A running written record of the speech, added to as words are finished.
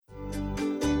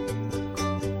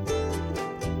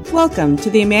Welcome to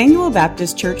the Emmanuel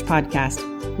Baptist Church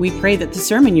podcast. We pray that the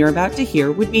sermon you're about to hear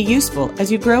would be useful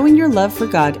as you grow in your love for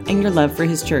God and your love for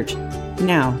His church.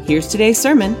 Now, here's today's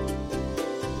sermon.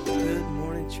 Good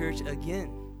morning, church,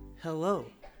 again. Hello.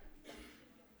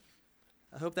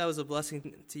 I hope that was a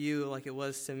blessing to you like it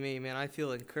was to me. Man, I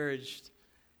feel encouraged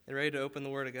and ready to open the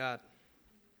Word of God.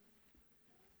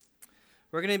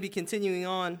 We're going to be continuing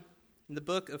on in the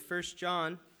book of 1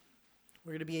 John.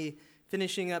 We're going to be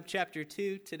finishing up chapter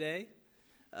 2 today.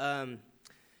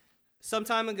 Some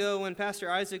time ago when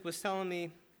Pastor Isaac was telling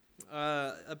me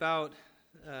about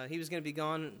he was going to be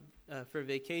gone for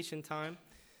vacation time,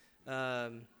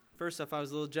 first off, I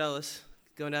was a little jealous.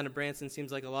 Going down to Branson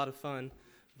seems like a lot of fun,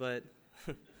 but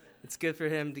it's good for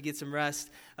him to get some rest.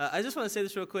 I just want to say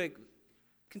this real quick.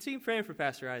 Continue praying for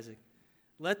Pastor Isaac.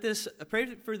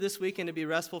 Pray for this weekend to be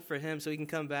restful for him so he can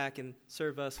come back and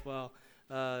serve us well.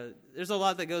 There's a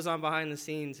lot that goes on behind the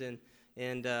scenes, and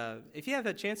if you have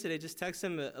a chance today, just text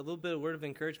him a little bit of word of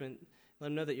encouragement. Let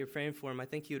him know that you're praying for him. I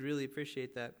think he would really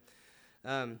appreciate that.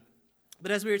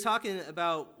 But as we were talking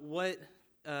about what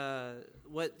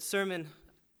sermon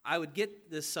I would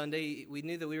get this Sunday, we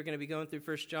knew that we were going to be going through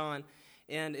 1 John,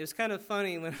 and it was kind of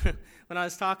funny when I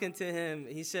was talking to him.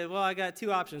 He said, "Well, I got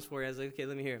two options for you." I was like, "Okay,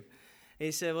 let me hear him."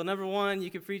 He said, "Well, number one,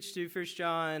 you could preach through 1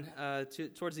 John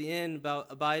towards the end about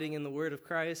abiding in the Word of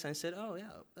Christ." And I said, "Oh, yeah,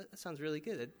 that sounds really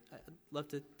good. I'd love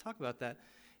to talk about that."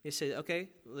 He said, "Okay,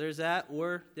 well, there's that.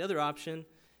 Or the other option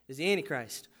is the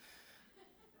Antichrist."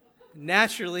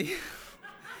 Naturally,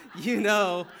 you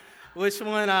know which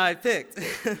one I picked.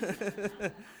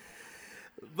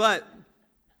 But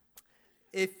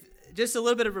just a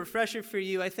little bit of refresher for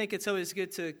you. I think it's always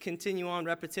good to continue on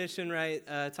repetition, right?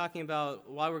 Talking about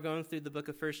why we're going through the book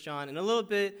of 1 John and a little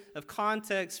bit of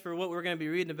context for what we're going to be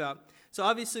reading about. So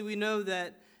obviously we know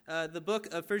that the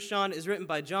book of 1 John is written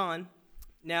by John.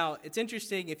 Now, it's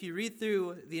interesting, if you read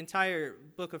through the entire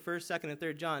book of 1st, 2nd, and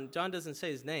 3rd John, John doesn't say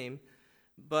his name,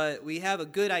 but we have a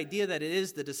good idea that it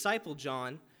is the disciple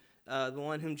John, the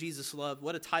one whom Jesus loved.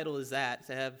 What a title is that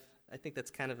to have? I think that's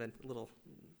kind of a little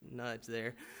nudge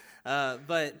there.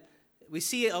 But we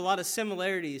see a lot of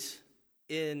similarities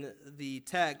in the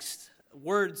text,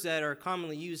 words that are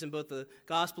commonly used in both the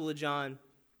Gospel of John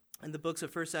and the books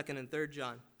of 1st, 2nd, and 3rd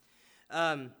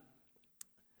John.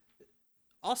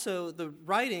 Also, the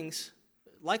writings,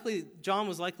 John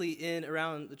was likely in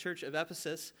around the church of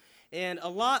Ephesus, and a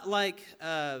lot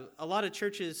of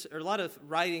churches, or a lot of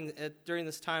writing during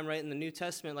this time, right, in the New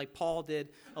Testament, like Paul did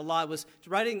a lot, was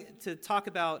writing to talk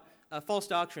about false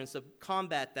doctrines, to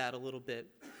combat that a little bit.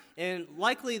 And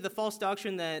likely the false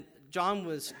doctrine that John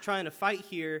was trying to fight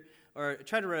here, or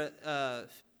try to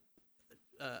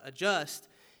adjust,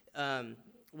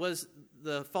 was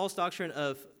the false doctrine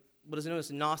of what is known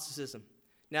as Gnosticism.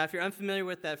 Now, if you're unfamiliar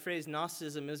with that phrase,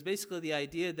 Gnosticism, it was basically the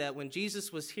idea that when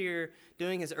Jesus was here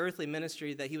doing his earthly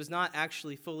ministry, that he was not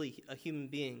actually fully a human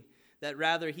being, that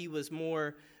rather he was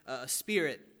more a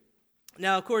spirit.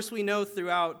 Now, of course, we know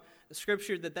throughout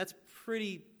Scripture that's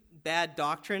pretty bad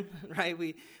doctrine, right?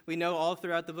 We know all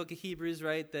throughout the book of Hebrews,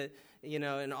 right, that,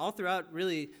 and all throughout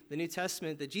really the New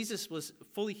Testament, that Jesus was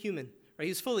fully human, right?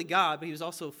 He was fully God, but he was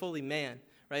also fully man,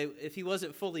 right? If he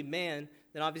wasn't fully man,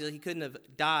 then obviously he couldn't have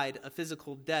died a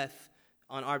physical death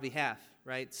on our behalf,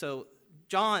 right? So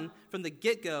John, from the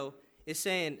get-go, is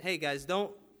saying, hey guys,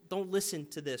 don't listen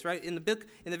to this, right? In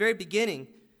the very beginning,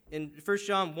 in 1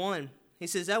 John 1, he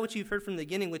says, "That which you've heard from the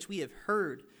beginning, which we have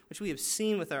heard, which we have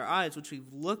seen with our eyes, which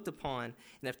we've looked upon,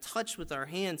 and have touched with our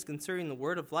hands concerning the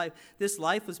word of life. This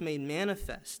life was made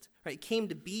manifest," right? It came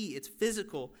to be, it's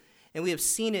physical, and we have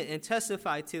seen it and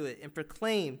testified to it and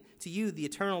proclaim to you the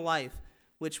eternal life,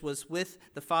 which was with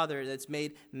the Father, that's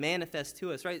made manifest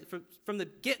to us, right? From the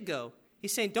get-go,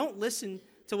 he's saying, don't listen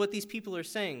to what these people are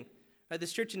saying. Right?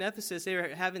 This church in Ephesus, they were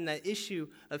having that issue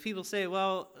of people saying,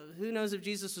 well, who knows if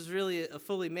Jesus was really a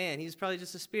fully man? He's probably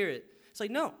just a spirit. It's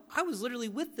like, no, I was literally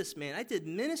with this man. I did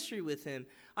ministry with him.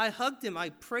 I hugged him. I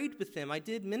prayed with him. I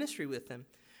did ministry with him,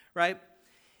 right?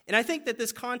 And I think that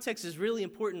this context is really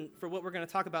important for what we're going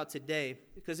to talk about today,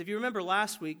 because if you remember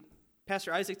last week,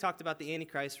 Pastor Isaac talked about the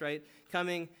Antichrist, right,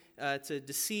 coming to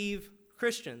deceive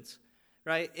Christians,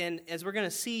 right? And as we're going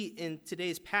to see in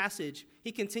today's passage,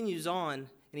 he continues on,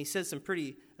 and he says some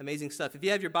pretty amazing stuff. If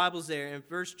you have your Bibles there, in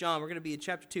 1 John, we're going to be in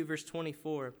chapter 2, verse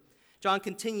 24. John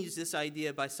continues this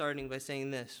idea by starting by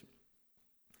saying this: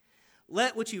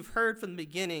 "Let what you've heard from the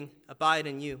beginning abide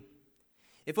in you.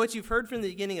 If what you've heard from the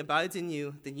beginning abides in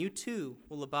you, then you too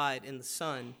will abide in the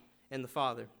Son and the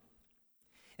Father.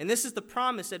 And this is the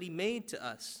promise that he made to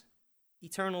us,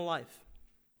 eternal life.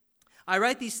 I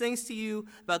write these things to you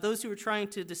about those who are trying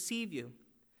to deceive you.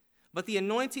 But the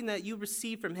anointing that you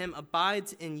receive from him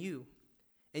abides in you,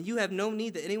 and you have no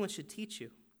need that anyone should teach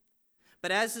you.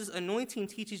 But as his anointing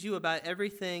teaches you about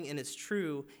everything and is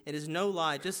true, it is no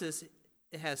lie, just as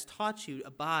it has taught you,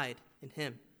 abide in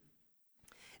him.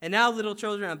 And now, little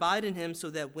children, abide in him, so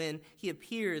that when he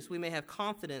appears, we may have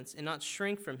confidence and not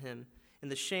shrink from him in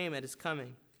the shame at his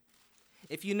coming.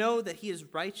 If you know that he is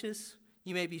righteous,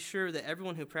 you may be sure that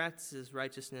everyone who practices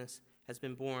righteousness has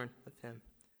been born of him.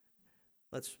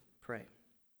 Let's pray.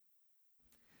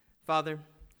 Father,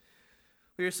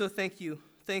 we are so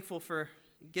thankful for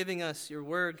giving us your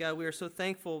word. God, we are so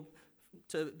thankful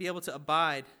to be able to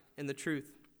abide in the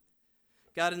truth.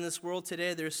 God, in this world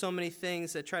today, there are so many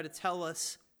things that try to tell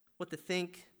us what to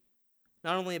think,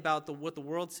 not only about what the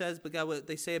world says, but God, what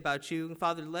they say about you. And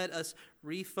Father, let us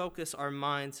refocus our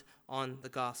minds on the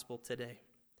gospel today.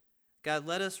 God,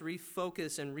 let us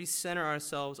refocus and recenter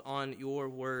ourselves on your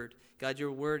word. God,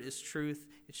 your word is truth.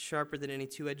 It's sharper than any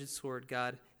two-edged sword,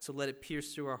 God. So let it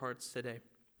pierce through our hearts today.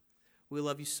 We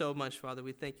love you so much, Father.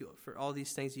 We thank you for all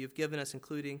these things you've given us,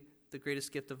 including the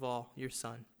greatest gift of all, your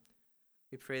Son.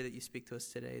 We pray that you speak to us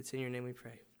today. It's in your name we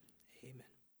pray. Amen.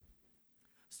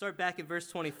 Start back at verse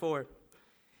 24.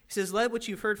 He says, let what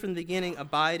you've heard from the beginning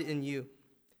abide in you.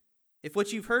 If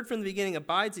what you've heard from the beginning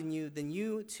abides in you, then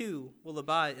you too will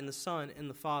abide in the Son and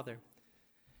the Father.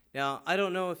 Now, I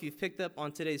don't know if you've picked up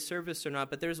on today's service or not,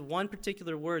 but there's one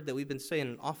particular word that we've been saying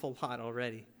an awful lot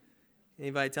already.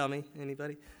 Anybody tell me?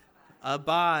 Anybody?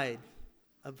 Abide.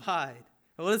 Abide.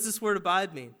 Now, what does this word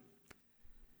abide mean?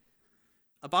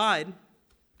 Abide,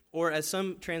 or as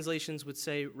some translations would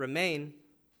say, remain,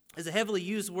 is a heavily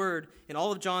used word in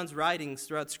all of John's writings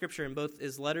throughout Scripture, in both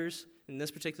his letters, in this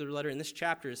particular letter, in this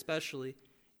chapter especially,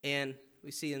 and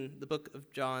we see in the book of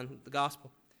John, the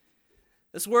Gospel.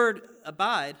 This word,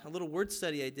 abide, a little word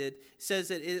study I did, says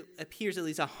that it appears at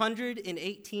least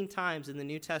 118 times in the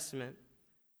New Testament,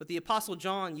 with the Apostle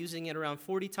John using it around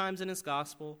 40 times in his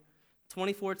Gospel,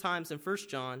 24 times in 1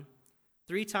 John,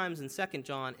 3 times in 2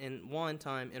 John, and 1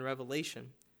 time in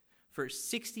Revelation, for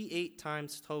 68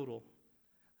 times total.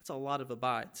 That's a lot of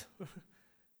abides.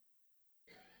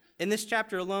 In this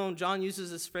chapter alone, John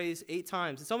uses this phrase 8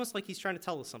 times. It's almost like he's trying to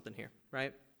tell us something here,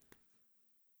 right?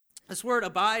 This word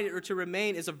abide, or to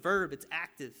remain, is a verb. It's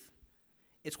active.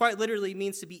 It quite literally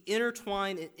means to be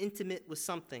intertwined and intimate with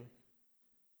something.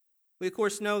 We, of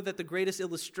course, know that the greatest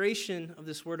illustration of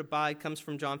this word abide comes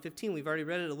from John 15. We've already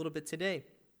read it a little bit today.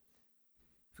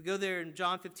 If we go there in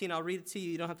John 15, I'll read it to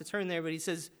you. You don't have to turn there, but he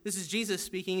says, this is Jesus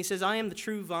speaking. He says, I am the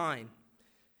true vine,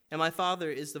 and my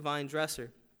Father is the vine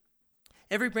dresser.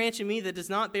 Every branch in me that does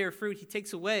not bear fruit, he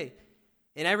takes away.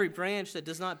 And every branch that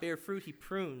does not bear fruit, he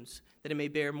prunes, that it may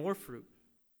bear more fruit.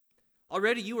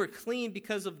 Already you are clean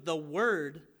because of the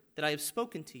word that I have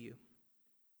spoken to you.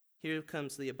 Here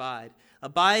comes the abide.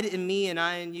 Abide in me and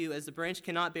I in you, as the branch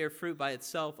cannot bear fruit by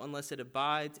itself unless it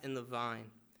abides in the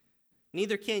vine.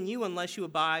 Neither can you unless you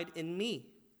abide in me.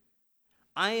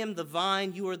 I am the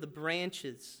vine, you are the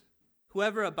branches.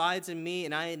 Whoever abides in me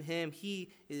and I in him,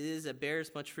 he it is that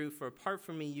bears much fruit, for apart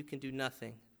from me you can do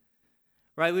nothing.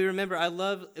 Right, we remember,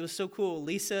 it was so cool.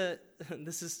 Lisa,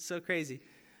 this is so crazy.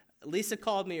 Lisa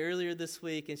called me earlier this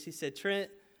week and she said, Trent,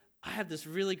 I have this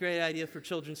really great idea for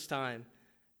children's time.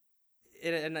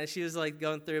 And she was like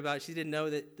going through about, she didn't know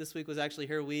that this week was actually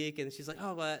her week. And she's like,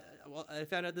 oh, well, I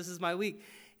found out this is my week.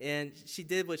 And she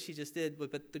did what she just did,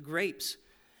 but the grapes,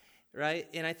 right?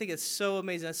 And I think it's so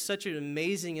amazing. That's such an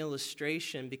amazing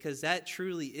illustration, because that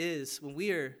truly is, when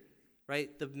we are,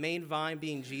 right, the main vine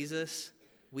being Jesus,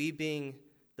 we being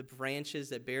the branches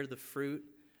that bear the fruit,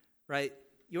 right?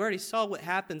 You already saw what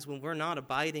happens when we're not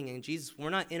abiding in Jesus, when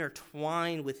we're not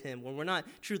intertwined with him, when we're not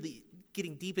truly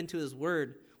getting deep into his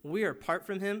word. When we are apart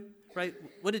from him, right?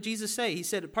 What did Jesus say? He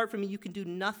said, apart from me, you can do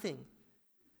nothing.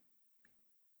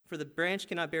 For the branch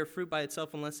cannot bear fruit by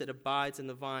itself unless it abides in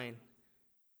the vine.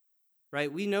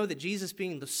 Right? We know that Jesus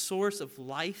being the source of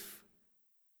life,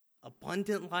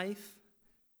 abundant life,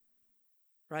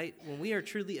 right? When we are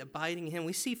truly abiding in him,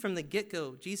 we see from the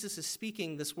get-go, Jesus is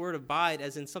speaking this word abide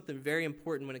as in something very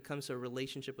important when it comes to a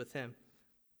relationship with him.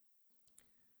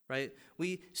 Right?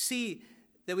 We see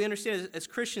that we understand as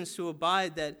Christians to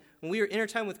abide, that when we are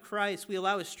intertwined with Christ, we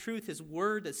allow his truth, his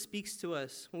word that speaks to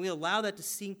us. When we allow that to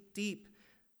sink deep,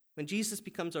 when Jesus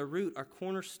becomes our root, our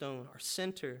cornerstone, our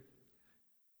center,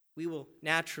 we will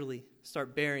naturally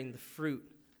start bearing the fruit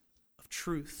of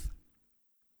truth.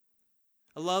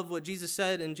 I love what Jesus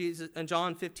said in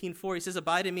John 15:4. He says,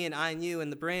 abide in me and I in you,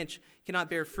 and the branch cannot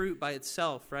bear fruit by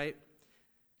itself, right?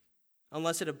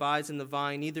 Unless it abides in the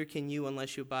vine, neither can you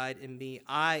unless you abide in me.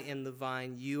 I am the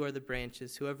vine, you are the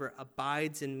branches. Whoever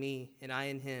abides in me and I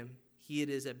in him, He it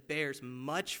is that bears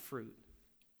much fruit.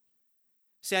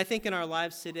 See, I think in our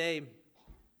lives today,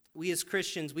 we as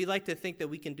Christians, we like to think that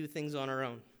we can do things on our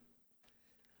own.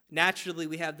 Naturally,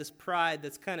 we have this pride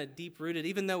that's kind of deep-rooted,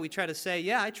 even though we try to say,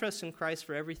 yeah, I trust in Christ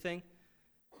for everything.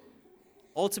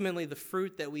 Ultimately, the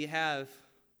fruit that we have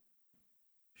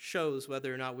shows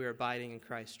whether or not we're abiding in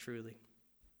Christ truly.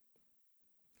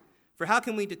 For how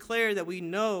can we declare that we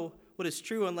know what is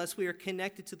true unless we are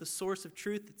connected to the source of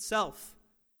truth itself?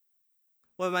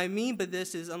 What I mean by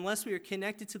this is, unless we are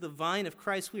connected to the vine of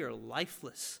Christ, we are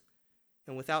lifeless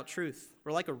and without truth.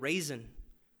 We're like a raisin,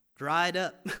 dried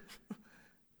up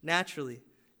naturally.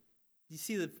 You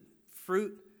see the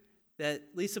fruit that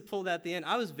Lisa pulled at the end?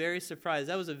 I was very surprised.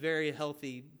 That was a very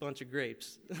healthy bunch of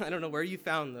grapes. I don't know where you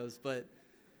found those, but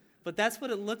that's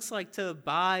what it looks like to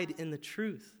abide in the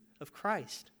truth of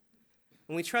Christ.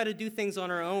 When we try to do things on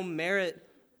our own merit,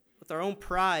 with our own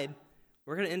pride,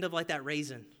 we're going to end up like that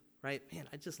raisin, right? Man,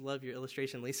 I just love your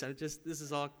illustration, Lisa. This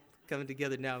is all coming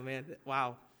together now, man.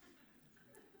 Wow.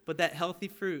 But that healthy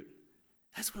fruit,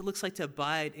 that's what it looks like to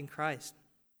abide in Christ.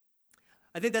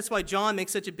 I think that's why John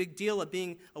makes such a big deal of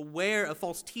being aware of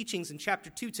false teachings in chapter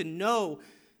 2, to know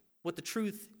what the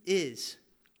truth is,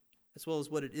 as well as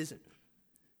what it isn't.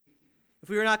 If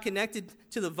we are not connected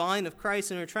to the vine of Christ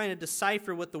and are trying to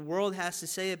decipher what the world has to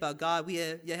say about God, we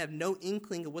have no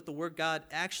inkling of what the Word God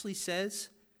actually says.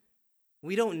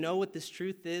 We don't know what this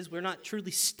truth is. We're not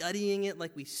truly studying it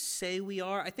like we say we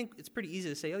are. I think it's pretty easy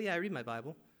to say, oh yeah, I read my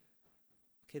Bible.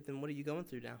 Okay, then what are you going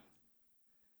through now?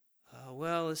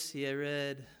 Well, let's see, I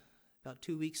read about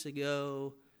 2 weeks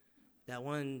ago that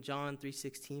one John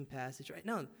 3:16 passage. Right?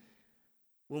 No,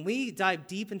 when we dive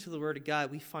deep into the Word of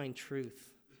God, we find truth.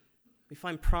 We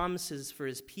find promises for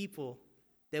His people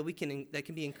that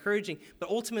can be encouraging, but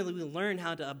ultimately we learn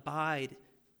how to abide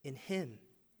in Him,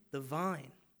 the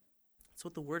vine. That's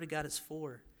what the Word of God is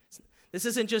for. This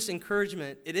isn't just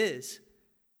encouragement, it is,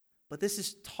 but this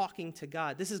is talking to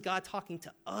God. This is God talking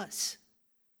to us.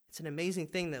 It's an amazing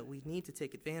thing that we need to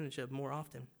take advantage of more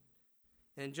often.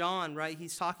 And John, right,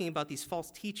 he's talking about these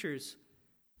false teachers,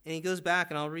 and he goes back,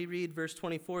 and I'll reread verse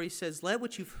 24. He says, "Let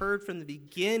what you've heard from the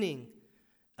beginning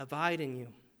abide in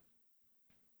you."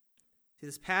 See,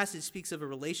 this passage speaks of a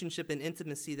relationship and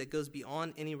intimacy that goes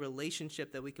beyond any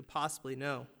relationship that we could possibly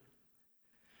know.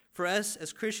 For us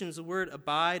as Christians, the word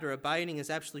abide or abiding is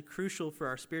absolutely crucial for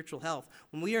our spiritual health.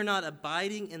 When we are not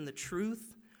abiding in the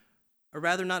truth, or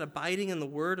rather not abiding in the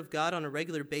Word of God on a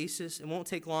regular basis, it won't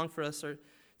take long for us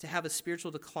to have a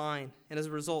spiritual decline. And as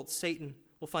a result, Satan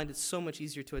will find it so much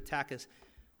easier to attack us.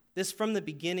 This from the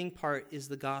beginning part is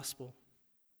the gospel.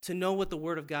 To know what the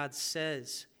Word of God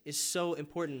says is so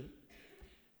important.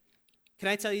 Can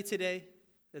I tell you today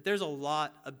that there's a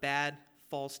lot of bad,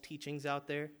 false teachings out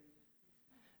there?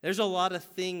 There's a lot of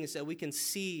things that we can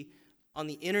see on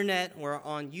the internet or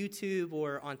on YouTube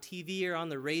or on TV or on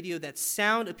the radio that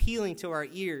sound appealing to our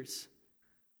ears,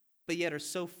 but yet are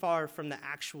so far from the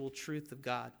actual truth of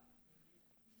God.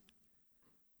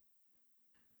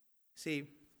 See,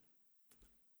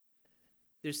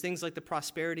 there's things like the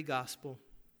prosperity gospel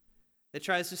that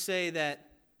tries to say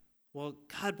that, well,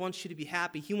 God wants you to be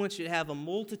happy. He wants you to have a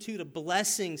multitude of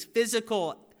blessings,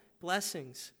 physical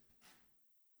blessings.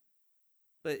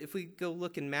 But if we go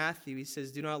look in Matthew, he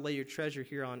says, do not lay your treasure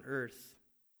here on earth,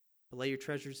 but lay your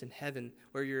treasures in heaven.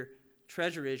 Where your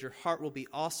treasure is, your heart will be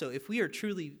also. If we are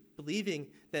truly believing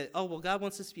that, oh, well, God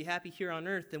wants us to be happy here on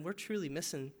earth, then we're truly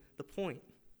missing the point.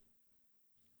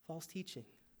 False teaching.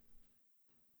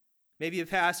 Maybe a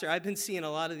pastor, I've been seeing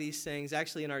a lot of these things,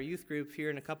 actually in our youth group here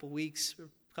in a couple weeks, or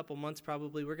a couple months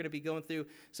probably. We're going to be going through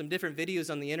some different videos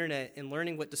on the internet and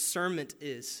learning what discernment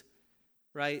is,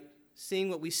 right? Seeing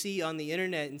what we see on the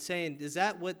internet and saying, is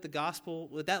that what the gospel,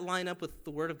 would that line up with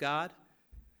the Word of God?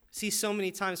 See so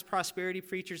many times prosperity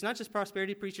preachers, not just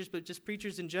prosperity preachers, but just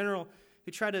preachers in general,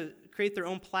 who try to create their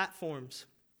own platforms,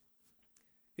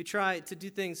 who try to do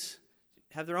things,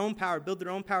 have their own power, build their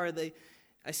own power.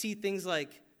 I see things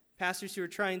like pastors who are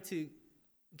trying to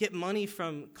get money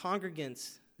from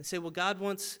congregants and say, well, God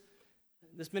wants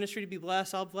this ministry to be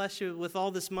blessed. I'll bless you with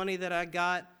all this money that I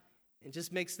got. It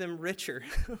just makes them richer.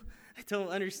 I don't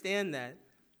understand that.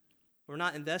 We're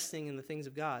not investing in the things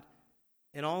of God.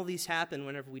 And all these happen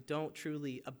whenever we don't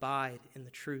truly abide in the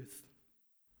truth.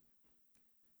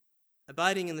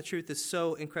 Abiding in the truth is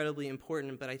so incredibly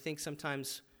important, but I think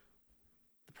sometimes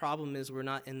the problem is we're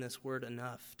not in this word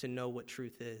enough to know what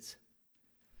truth is.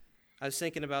 I was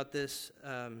thinking about this.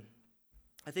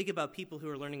 I think about people who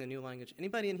are learning a new language.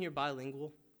 Anybody in here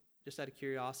bilingual? Just out of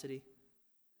curiosity?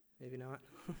 Maybe not.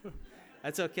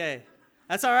 That's okay.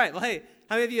 That's all right. Well, hey,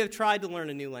 how many of you have tried to learn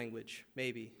a new language?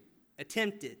 Maybe.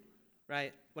 attempted,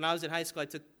 right? When I was in high school, I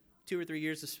took 2 or 3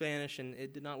 years of Spanish, and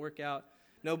it did not work out.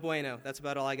 No bueno. That's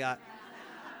about all I got.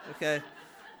 Okay?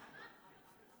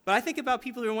 But I think about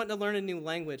people who are wanting to learn a new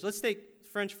language. Let's take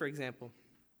French, for example.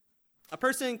 A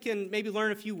person can maybe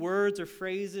learn a few words or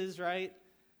phrases, right?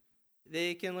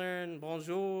 They can learn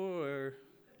bonjour or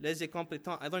les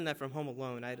incompetents. I learned that from Home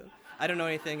Alone. I don't know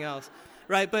anything else,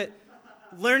 right? But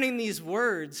learning these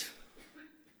words,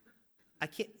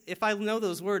 if I know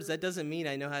those words, that doesn't mean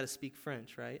I know how to speak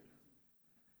French, right?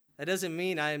 That doesn't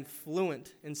mean I'm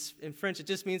fluent in French. It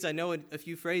just means I know a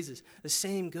few phrases. The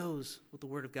same goes with the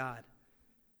Word of God.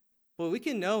 Well, we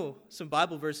can know some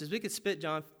Bible verses. We could spit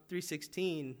John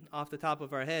 3:16 off the top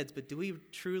of our heads, but do we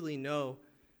truly know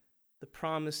the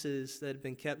promises that have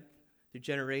been kept through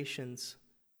generations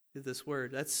through this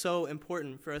Word? That's so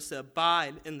important for us to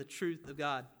abide in the truth of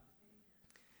God.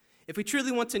 If we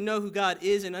truly want to know who God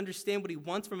is and understand what He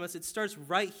wants from us, it starts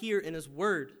right here in His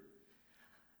Word.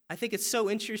 I think it's so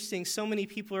interesting. So many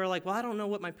people are like, well, I don't know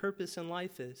what my purpose in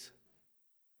life is.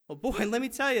 Well, boy, let me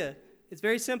tell you, it's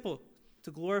very simple. To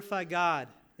glorify God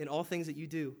in all things that you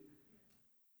do. You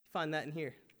find that in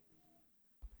here,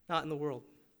 not in the world.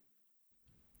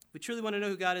 If we truly want to know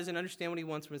who God is and understand what He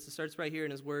wants from us, it starts right here in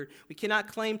His Word. We cannot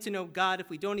claim to know God if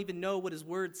we don't even know what His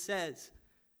Word says.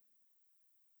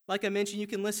 Like I mentioned, you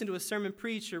can listen to a sermon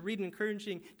preached or read an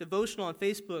encouraging devotional on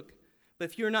Facebook, but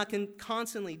if you're not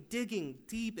constantly digging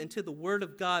deep into the Word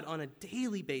of God on a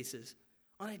daily basis,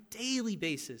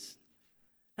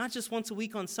 not just once a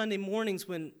week on Sunday mornings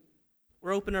when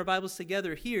we're opening our Bibles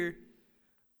together here,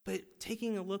 but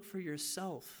taking a look for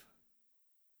yourself.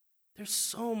 There's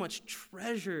so much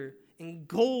treasure and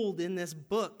gold in this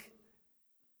book.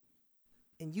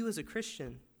 And you as a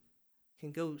Christian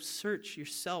can go search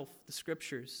yourself the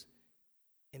Scriptures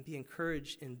and be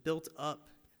encouraged and built up.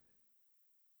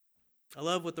 I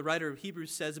love what the writer of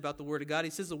Hebrews says about the Word of God.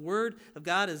 He says the Word of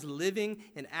God is living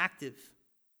and active.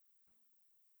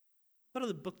 What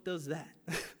other book does that?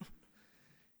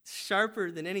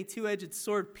 Sharper than any two-edged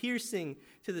sword, piercing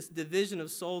to this division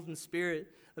of soul and spirit,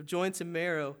 of joints and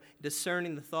marrow,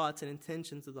 discerning the thoughts and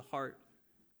intentions of the heart.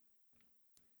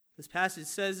 This passage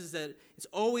says is that it's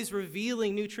always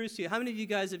revealing new truths to you. How many of you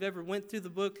guys have ever went through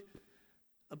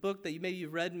a book that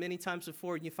you've read many times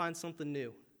before, and you find something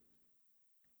new?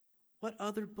 What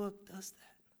other book does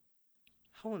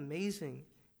that? How amazing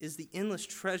is the endless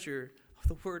treasure of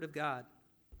the Word of God?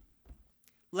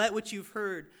 Let what you've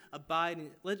heard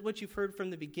let what you've heard from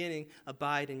the beginning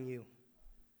abide in you.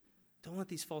 Don't let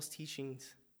these false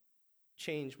teachings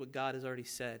change what God has already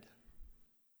said.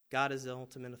 God is the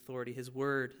ultimate authority. His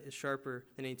Word is sharper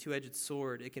than a two-edged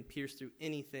sword. It can pierce through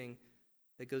anything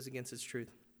that goes against its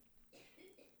truth.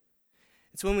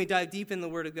 It's when we dive deep in the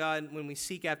Word of God, when we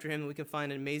seek after Him, that we can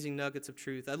find amazing nuggets of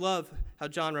truth. I love how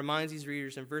John reminds these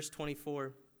readers in verse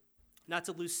 24 not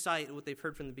to lose sight of what they've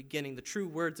heard from the beginning, the true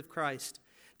words of Christ.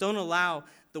 Don't allow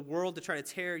the world to try to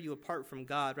tear you apart from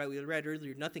God, right? We read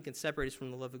earlier, nothing can separate us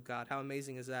from the love of God. How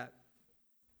amazing is that?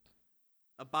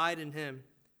 Abide in Him.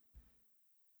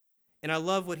 And I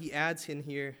love what he adds in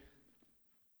here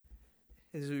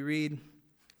as we read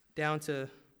down to,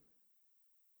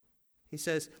 he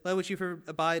says, let what you've heard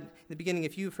abide in the beginning.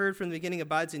 If you've heard from the beginning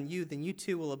abides in you, then you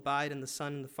too will abide in the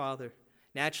Son and the Father.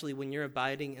 Naturally, when you're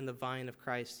abiding in the vine of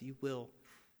Christ, you will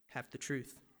have the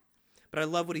truth. But I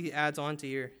love what he adds on to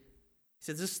here. He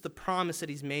says, this is the promise that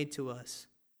He's made to us.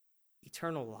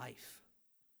 Eternal life.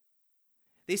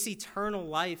 This eternal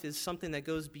life is something that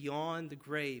goes beyond the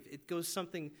grave. It goes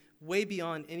something way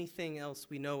beyond anything else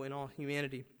we know in all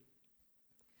humanity.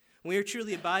 When we are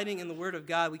truly abiding in the Word of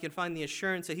God, we can find the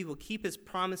assurance that He will keep His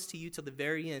promise to you till the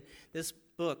very end. This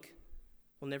book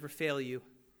will never fail you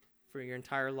for your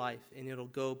entire life, and it'll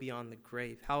go beyond the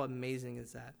grave. How amazing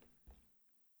is that?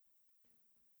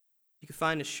 You can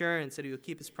find assurance that He will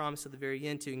keep His promise to the very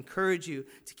end, to encourage you,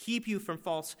 to keep you from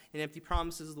false and empty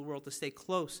promises of the world, to stay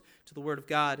close to the Word of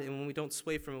God. And when we don't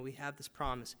sway from it, we have this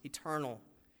promise,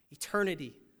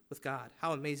 eternity with God.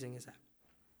 How amazing is that?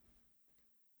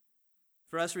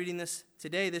 For us reading this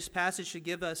today, this passage should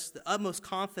give us the utmost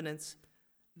confidence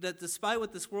that despite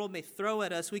what this world may throw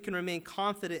at us, we can remain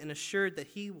confident and assured that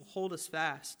He will hold us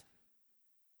fast.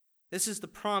 This is the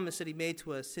promise that He made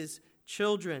to us, His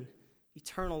children,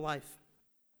 eternal life.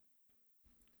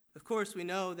 Of course, we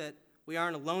know that we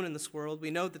aren't alone in this world.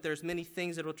 We know that there's many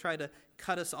things that will try to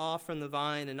cut us off from the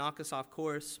vine and knock us off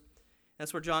course.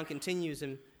 That's where John continues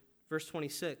in verse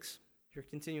 26. If you're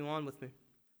continuing on with me.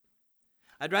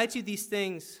 I'd write you these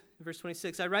things, in verse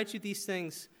 26, I write you these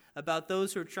things about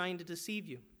those who are trying to deceive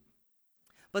you.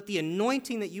 But the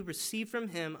anointing that you receive from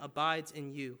Him abides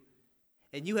in you,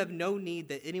 and you have no need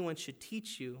that anyone should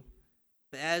teach you.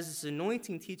 But as this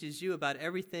anointing teaches you about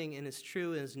everything and is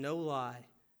true and is no lie,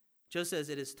 just as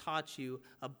it has taught you,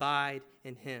 abide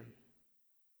in him.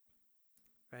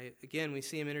 Right? Again, we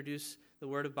see him introduce the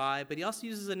word abide, but he also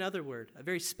uses another word, a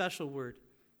very special word,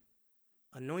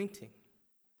 anointing.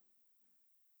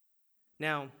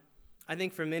 Now, I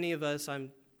think for many of us,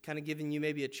 I'm kind of giving you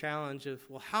maybe a challenge of,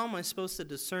 well, how am I supposed to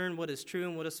discern what is true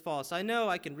and what is false? I know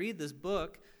I can read this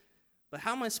book, but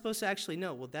how am I supposed to actually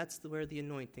know? Well, that's where the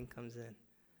anointing comes in.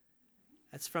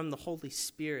 That's from the Holy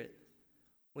Spirit.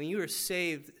 When you are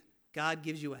saved, God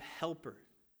gives you a helper.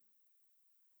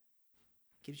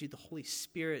 Gives you the Holy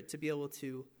Spirit to be able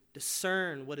to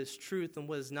discern what is truth and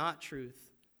what is not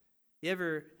truth. You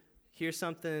ever hear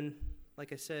something,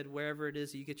 like I said, wherever it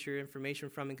is that you get your information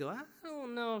from and go, I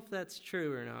don't know if that's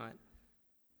true or not.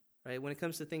 Right? When it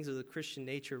comes to things of the Christian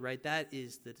nature, right, that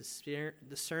is the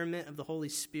discernment of the Holy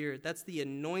Spirit. That's the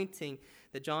anointing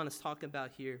that John is talking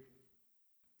about here.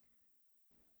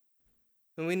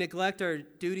 When we neglect our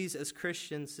duties as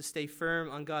Christians to stay firm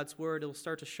on God's word, it will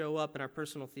start to show up in our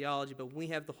personal theology. But when we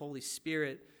have the Holy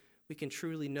Spirit, we can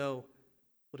truly know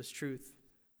what is truth.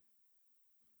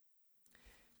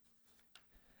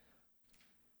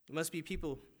 It must be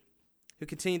people who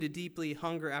continue to deeply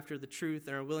hunger after the truth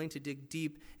and are willing to dig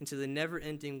deep into the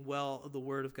never-ending well of the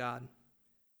Word of God.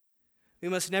 We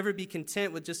must never be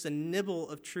content with just a nibble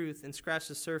of truth and scratch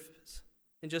the surface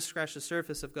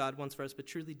of God wants for us, but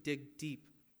truly dig deep.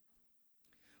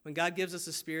 When God gives us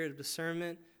a spirit of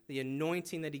discernment, the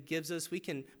anointing that he gives us, we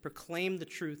can proclaim the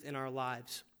truth in our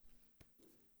lives.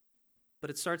 But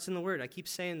it starts in the Word. I keep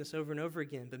saying this over and over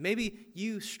again. But maybe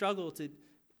you struggle to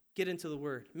get into the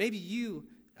Word. Maybe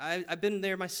I've been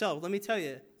there myself. Let me tell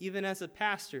you, even as a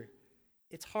pastor,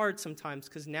 it's hard sometimes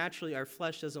because naturally our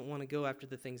flesh doesn't want to go after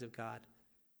the things of God.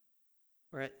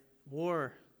 We're at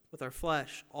war with our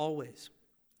flesh always.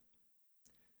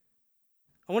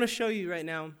 I want to show you right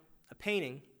now a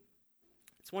painting.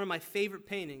 It's one of my favorite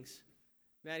paintings.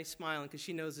 Maddie's smiling because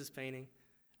she knows this painting.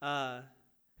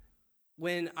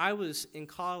 When I was in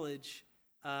college,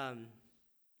 I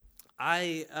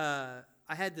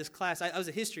had this class. I was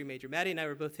a history major. Maddie and I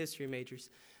were both history majors.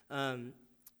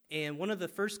 And one of the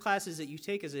first classes that you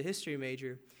take as a history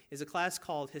major is a class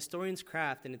called Historian's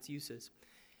Craft and its Uses.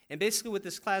 And basically what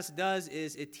this class does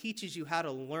is it teaches you how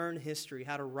to learn history,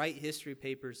 how to write history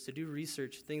papers, to do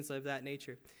research, things of that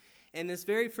nature. And this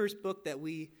very first book that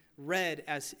we read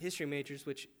as history majors,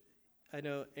 which I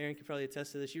know Aaron could probably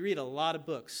attest to this, you read a lot of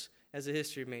books as a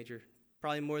history major,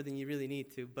 probably more than you really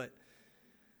need to, but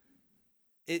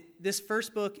this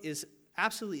first book is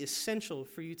absolutely essential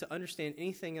for you to understand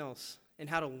anything else and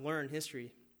how to learn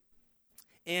history.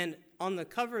 And on the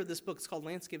cover of this book, it's called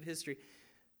Landscape History,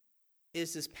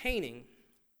 is this painting.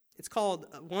 It's called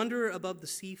Wanderer Above the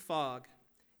Sea Fog.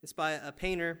 It's by a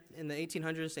painter in the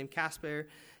 1800s named Caspar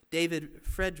David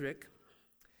Friedrich.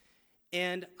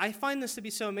 And I find this to be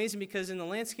so amazing because in the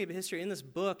Landscape of History, in this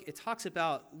book, it talks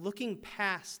about looking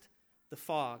past the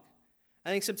fog. I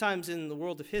think sometimes in the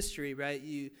world of history, right,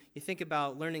 you think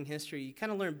about learning history, you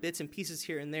kind of learn bits and pieces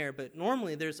here and there, but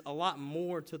normally there's a lot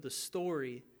more to the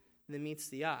story than meets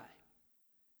the eye.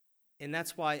 And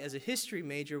that's why, as a history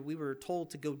major, we were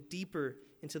told to go deeper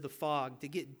into the fog, to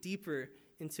get deeper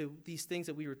into these things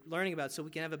that we were learning about so we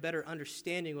can have a better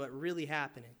understanding of what really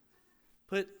happening.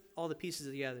 Put all the pieces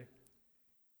together.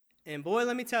 And boy,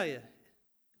 let me tell you,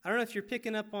 I don't know if you're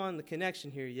picking up on the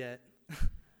connection here yet.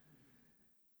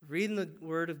 Reading the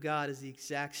Word of God is the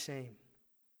exact same.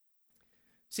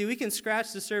 See, we can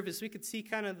scratch the surface. We could see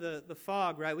kind of the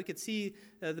fog, right? We could see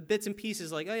the bits and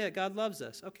pieces like, oh yeah, God loves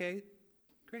us. Okay,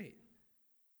 great.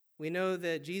 We know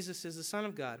that Jesus is the Son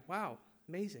of God. Wow,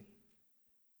 amazing.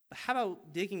 But how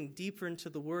about digging deeper into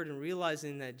the Word and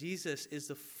realizing that Jesus is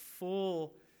the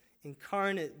full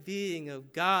incarnate being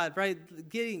of God, right?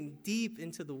 Getting deep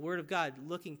into the Word of God,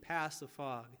 looking past the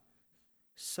fog.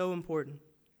 So important.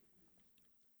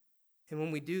 And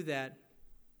when we do that,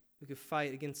 we can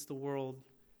fight against the world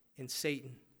and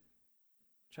Satan,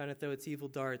 trying to throw its evil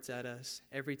darts at us.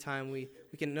 Every time we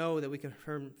can know that we can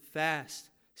firm fast,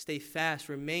 stay fast,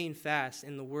 remain fast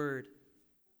in the Word,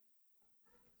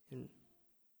 and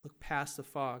look past the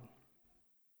fog.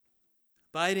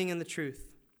 Abiding in the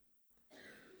truth.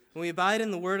 When we abide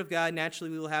in the Word of God,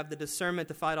 naturally we will have the discernment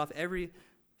to fight off every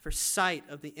sight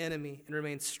of the enemy and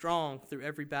remain strong through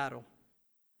every battle.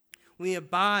 When we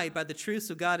abide by the truths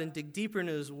of God and dig deeper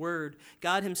into His Word,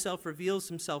 God Himself reveals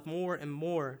Himself more and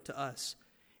more to us,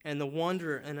 and the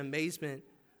wonder and amazement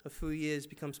of who He is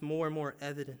becomes more and more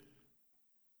evident.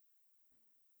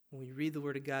 When we read the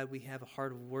Word of God, we have a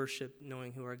heart of worship,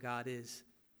 knowing who our God is.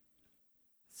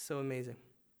 It's so amazing.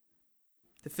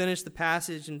 To finish the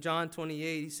passage in John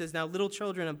 28, he says, "Now little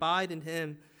children, abide in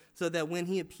him, so that when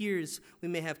he appears, we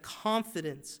may have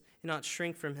confidence and not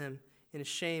shrink from him in his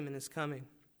shame in his coming.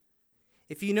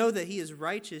 If you know that he is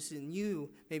righteous, and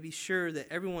you may be sure that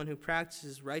everyone who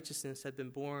practices righteousness has been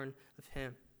born of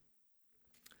him."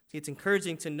 See, it's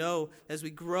encouraging to know as we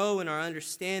grow in our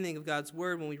understanding of God's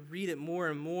word, when we read it more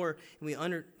and more, and we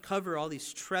uncover all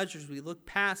these treasures, we look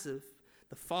past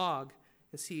the fog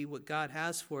and see what God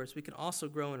has for us. We can also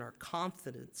grow in our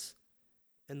confidence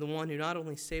in the one who not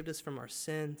only saved us from our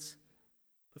sins,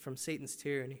 but from Satan's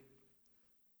tyranny.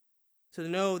 So to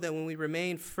know that when we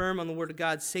remain firm on the word of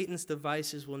God, Satan's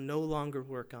devices will no longer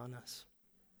work on us.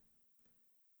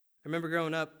 I remember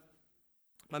growing up,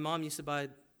 my mom used to buy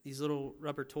these little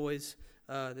rubber toys.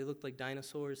 They looked like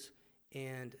dinosaurs.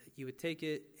 And you would take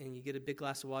it and you get a big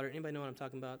glass of water. Anybody know what I'm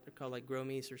talking about? They're called like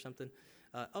Gromies or something.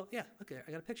 Oh, yeah, okay,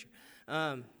 I got a picture.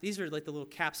 These are like the little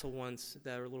capsule ones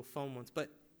that are little foam ones. But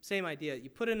same idea. You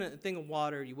put in a thing of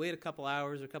water, you wait a couple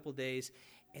hours or a couple of days,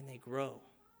 and they grow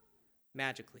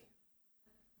magically.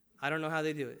 I don't know how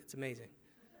they do it. It's amazing.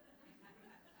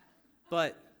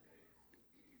 But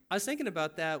I was thinking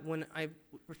about that when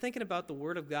we're thinking about the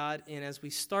Word of God, and as we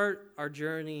start our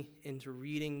journey into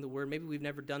reading the Word, maybe we've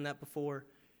never done that before.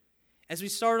 As we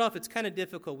start off, it's kind of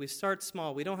difficult. We start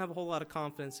small. We don't have a whole lot of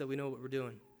confidence that we know what we're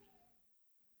doing.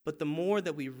 But the more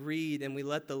that we read and we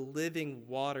let the living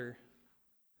water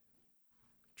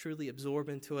truly absorb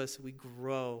into us, we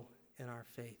grow in our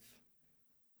faith,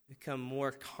 become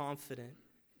more confident.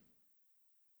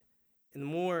 And the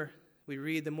more we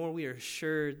read, the more we are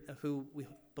assured of who we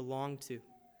belong to.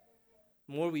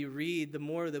 The more we read, the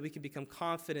more that we can become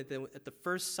confident that at the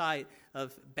first sight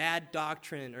of bad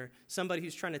doctrine or somebody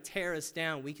who's trying to tear us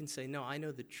down, we can say, no, I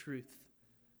know the truth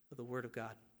of the Word of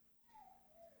God.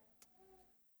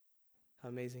 How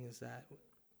amazing is that?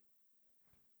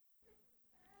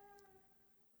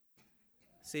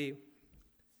 See,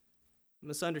 we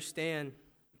must understand,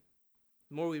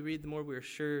 the more we read, the more we're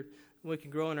assured, the more we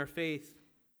can grow in our faith.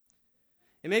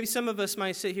 And maybe some of us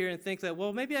might sit here and think that,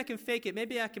 well, maybe I can fake it.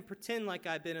 Maybe I can pretend like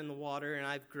I've been in the water and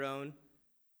I've grown.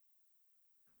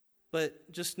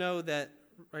 But just know that,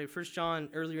 right, 1 John,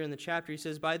 earlier in the chapter, he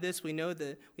says, "By this we know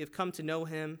that we have come to know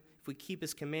him if we keep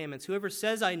his commandments. Whoever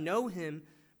says, 'I know him,'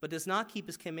 but does not keep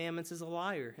his commandments is a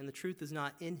liar, and the truth is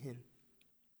not in him."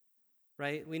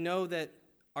 Right? We know that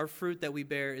our fruit that we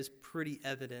bear is pretty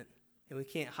evident, and we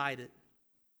can't hide it.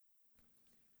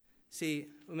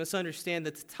 See, we must understand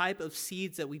that the type of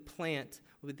seeds that we plant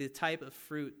will be the type of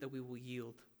fruit that we will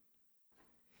yield.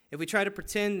 If we try to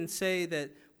pretend and say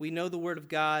that we know the Word of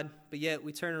God, but yet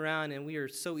we turn around and we are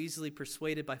so easily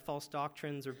persuaded by false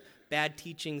doctrines or bad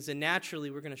teachings, then naturally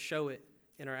we're going to show it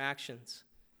in our actions.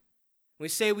 We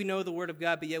say we know the Word of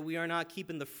God, but yet we are not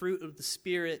keeping the fruit of the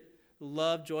Spirit,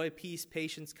 love, joy, peace,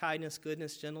 patience, kindness,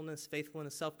 goodness, gentleness,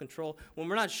 faithfulness, self-control. When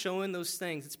we're not showing those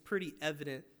things, it's pretty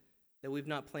evident that we've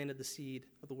not planted the seed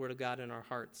of the Word of God in our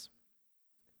hearts.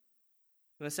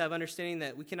 We must have understanding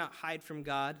that we cannot hide from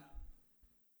God.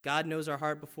 God knows our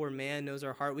heart before man knows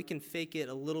our heart. We can fake it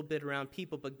a little bit around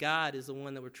people, but God is the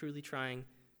one that we're truly trying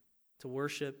to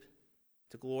worship,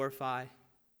 to glorify.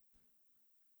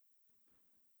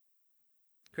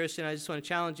 Christian, I just want to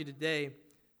challenge you today.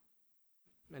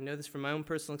 I know this from my own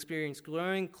personal experience.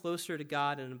 Growing closer to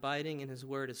God and abiding in His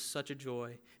Word is such a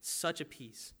joy, such a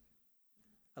peace.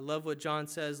 I love what John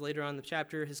says later on in the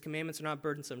chapter. His commandments are not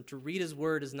burdensome. To read His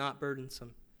Word is not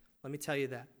burdensome. Let me tell you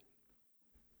that.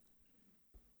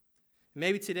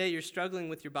 Maybe today you're struggling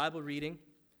with your Bible reading.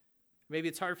 Maybe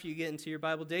it's hard for you to get into your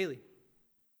Bible daily.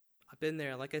 I've been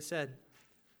there, like I said.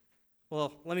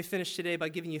 Well, let me finish today by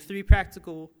giving you 3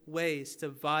 practical ways to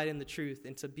abide in the truth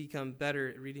and to become better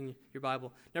at reading your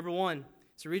Bible. Number 1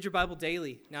 is to read your Bible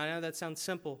daily. Now, I know that sounds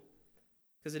simple,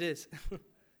 because it is.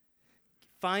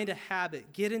 Find a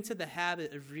habit. Get into the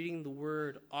habit of reading the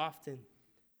Word often.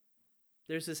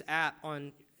 There's this app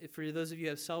for those of you who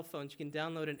have cell phones, you can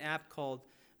download an app called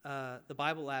the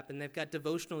Bible app, and they've got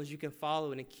devotionals you can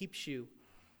follow, and it keeps you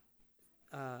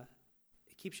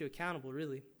accountable,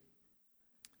 really.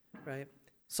 Right?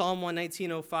 Psalm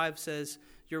 119:05 says,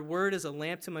 "Your word is a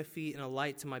lamp to my feet and a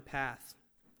light to my path."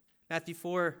 Matthew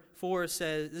 4:4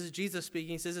 says, this is Jesus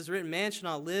speaking, he says, "It's written, man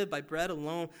shall not live by bread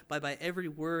alone, but by every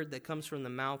word that comes from the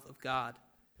mouth of God."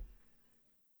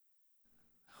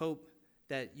 Hope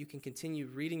that you can continue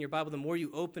reading your Bible. The more you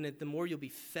open it, the more you'll be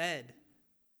fed.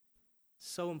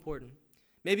 So important.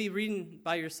 Maybe reading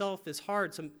by yourself is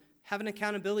hard, so have an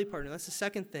accountability partner. That's the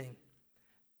second thing.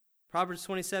 Proverbs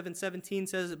 27:17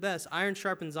 says it best. Iron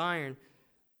sharpens iron,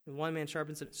 and one man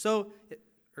sharpens it.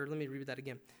 Let me read that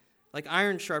again. Like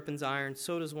iron sharpens iron,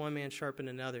 so does one man sharpen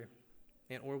another,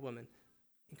 man or woman.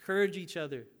 Encourage each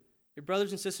other. Your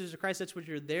brothers and sisters of Christ, that's what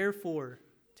you're there for,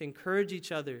 to encourage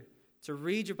each other, to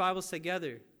read your Bibles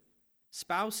together.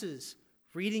 Spouses,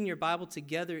 reading your Bible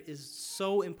together is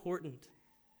so important.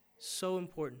 So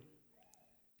important.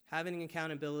 Having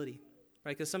accountability,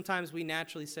 right? Because sometimes we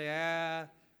naturally say,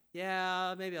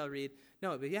 yeah, maybe I'll read.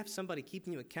 No, but you have somebody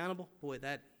keeping you accountable. Boy,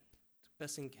 that's the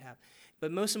best thing you can have.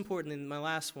 But most importantly, my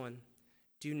last one,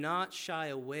 do not shy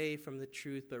away from the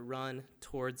truth, but run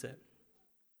towards it.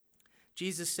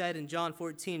 Jesus said in John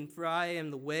 14, "For I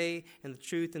am the way and the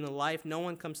truth and the life. No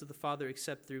one comes to the Father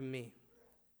except through me."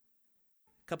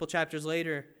 A couple chapters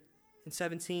later, in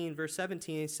verse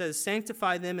 17, it says,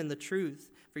 "Sanctify them in the truth,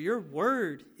 for your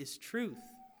word is truth."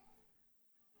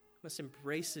 You must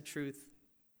embrace the truth,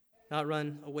 not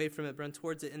run away from it, but run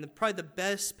towards it. And probably the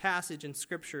best passage in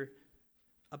Scripture,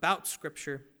 about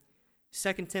Scripture,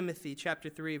 2 Timothy chapter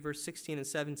 3, verse 16 and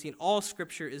 17. "All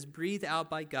Scripture is breathed out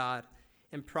by God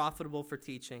and profitable for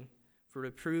teaching, for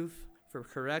reproof, for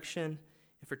correction,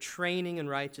 and for training in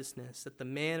righteousness, that the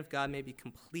man of God may be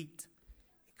complete,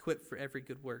 equipped for every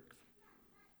good work."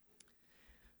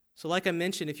 So like I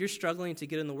mentioned, if you're struggling to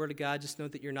get in the Word of God, just know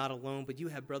that you're not alone, but you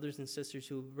have brothers and sisters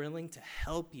who are willing to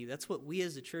help you. That's what we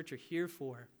as a church are here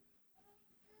for.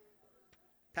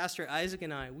 Pastor Isaac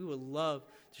and I, we would love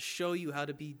to show you how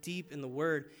to be deep in the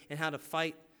Word and how to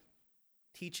fight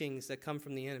teachings that come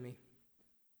from the enemy.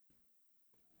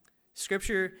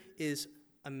 Scripture is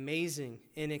amazing,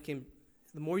 and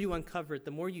the more you uncover it,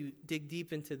 the more you dig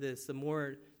deep into this, the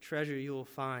more treasure you will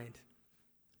find.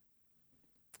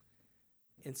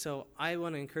 And so I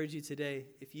want to encourage you today,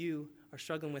 if you are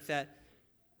struggling with that,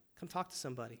 come talk to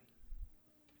somebody.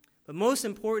 But most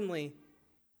importantly,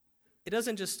 it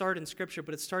doesn't just start in Scripture,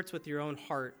 but it starts with your own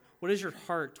heart. What is your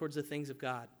heart towards the things of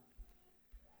God?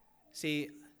 See,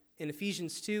 in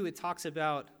Ephesians 2, it talks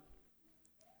about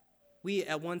we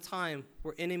at one time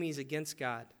were enemies against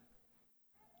God.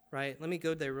 Right? Let me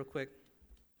go there real quick.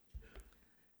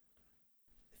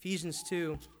 Ephesians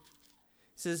 2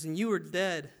 says, "And you were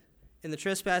dead in the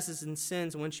trespasses and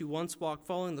sins in which you once walked,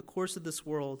 following the course of this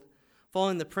world,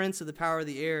 following the prince of the power of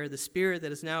the air, the spirit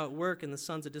that is now at work in the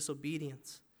sons of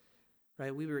disobedience."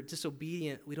 Right? We were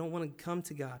disobedient. We don't want to come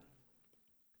to God.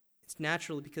 It's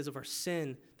naturally because of our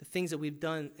sin, the things that we've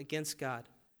done against God,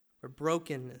 our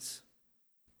brokenness.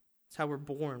 It's how we're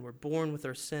born. We're born with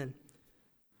our sin.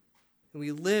 And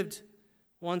we lived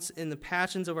once in the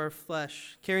passions of our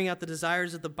flesh, carrying out the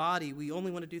desires of the body. We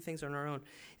only want to do things on our own.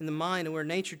 In the mind, and we're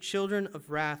natured children of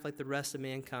wrath like the rest of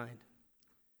mankind.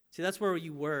 See, that's where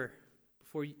you were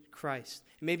before Christ.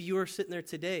 And maybe you are sitting there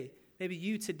today. Maybe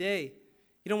you today,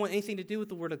 you don't want anything to do with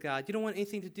the Word of God. You don't want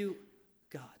anything to do with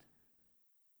God.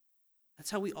 That's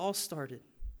how we all started.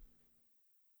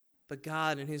 But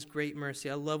God, in His great mercy,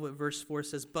 I love what verse 4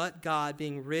 says, "But God,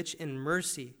 being rich in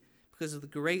mercy, because of the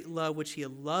great love which He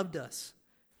had loved us,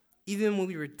 even when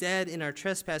we were dead in our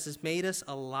trespasses, made us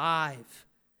alive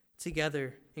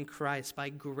together in Christ. By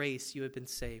grace you have been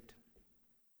saved."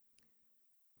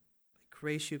 By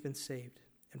grace you have been saved.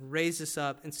 "And raised us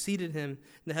up and seated Him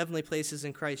in the heavenly places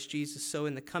in Christ Jesus, so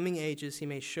in the coming ages He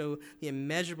may show the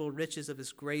immeasurable riches of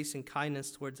His grace and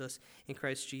kindness towards us in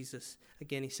Christ Jesus."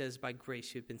 Again, He says, by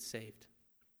grace you have been saved.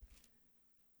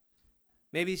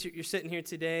 Maybe you're sitting here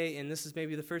today, and this is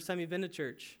maybe the first time you've been to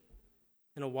church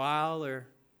in a while, or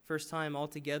first time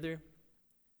altogether.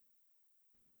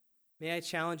 May I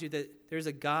challenge you that there's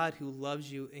a God who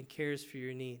loves you and cares for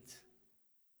your needs.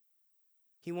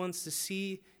 He wants to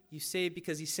see you saved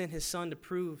because He sent His Son to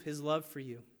prove His love for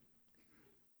you.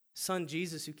 Son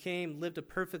Jesus, who came, lived a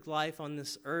perfect life on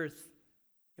this earth,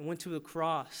 and went to a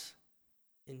cross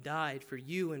and died for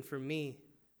you and for me,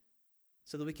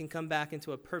 so that we can come back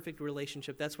into a perfect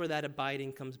relationship. That's where that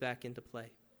abiding comes back into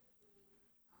play.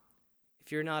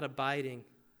 If you're not abiding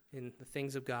in the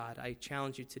things of God, I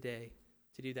challenge you today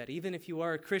to do that. Even if you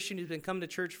are a Christian who's been coming to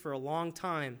church for a long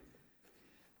time,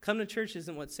 coming to church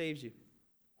isn't what saves you.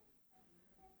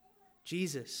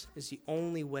 Jesus is the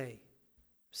only way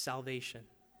of salvation.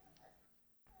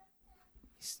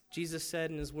 Jesus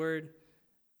said in His Word,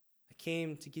 "I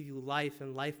came to give you life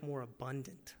and life more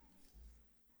abundant."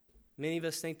 Many of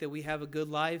us think that we have a good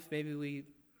life. Maybe we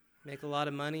make a lot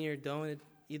of money or don't.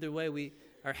 Either way,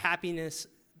 our happiness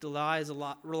relies a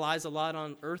lot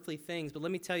on earthly things. But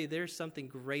let me tell you, there's something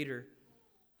greater,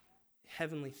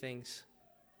 heavenly things.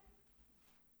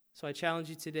 So I challenge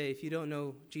you today, if you don't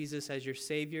know Jesus as your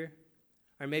Savior,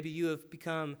 or maybe you have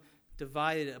become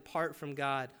divided apart from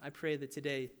God, I pray that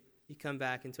today you come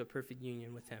back into a perfect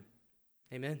union with him.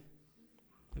 Amen?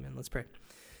 Amen. Let's pray.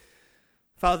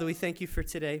 Father, we thank you for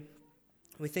today.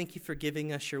 We thank you for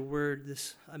giving us your word,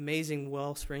 this amazing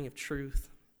wellspring of truth.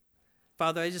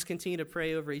 Father, I just continue to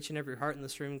pray over each and every heart in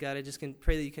this room, God. I just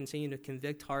pray that you continue to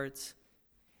convict hearts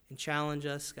and challenge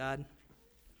us, God.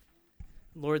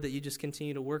 Lord, that you just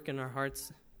continue to work in our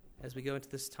hearts as we go into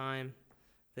this time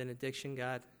of benediction,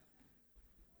 God,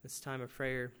 this time of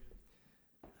prayer.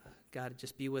 God,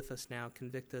 just be with us now.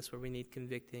 Convict us where we need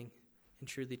convicting and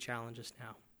truly challenge us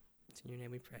now. It's in your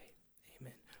name we pray.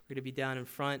 Amen. We're going to be down in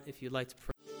front if you'd like to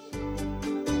pray.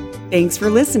 Thanks for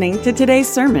listening to today's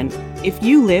sermon. If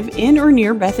you live in or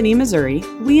near Bethany, Missouri,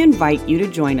 we invite you to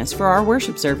join us for our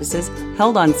worship services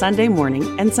held on Sunday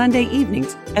morning and Sunday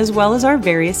evenings, as well as our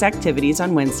various activities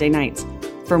on Wednesday nights.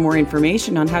 For more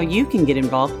information on how you can get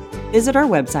involved, visit our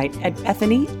website at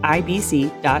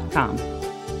BethanyIBC.com.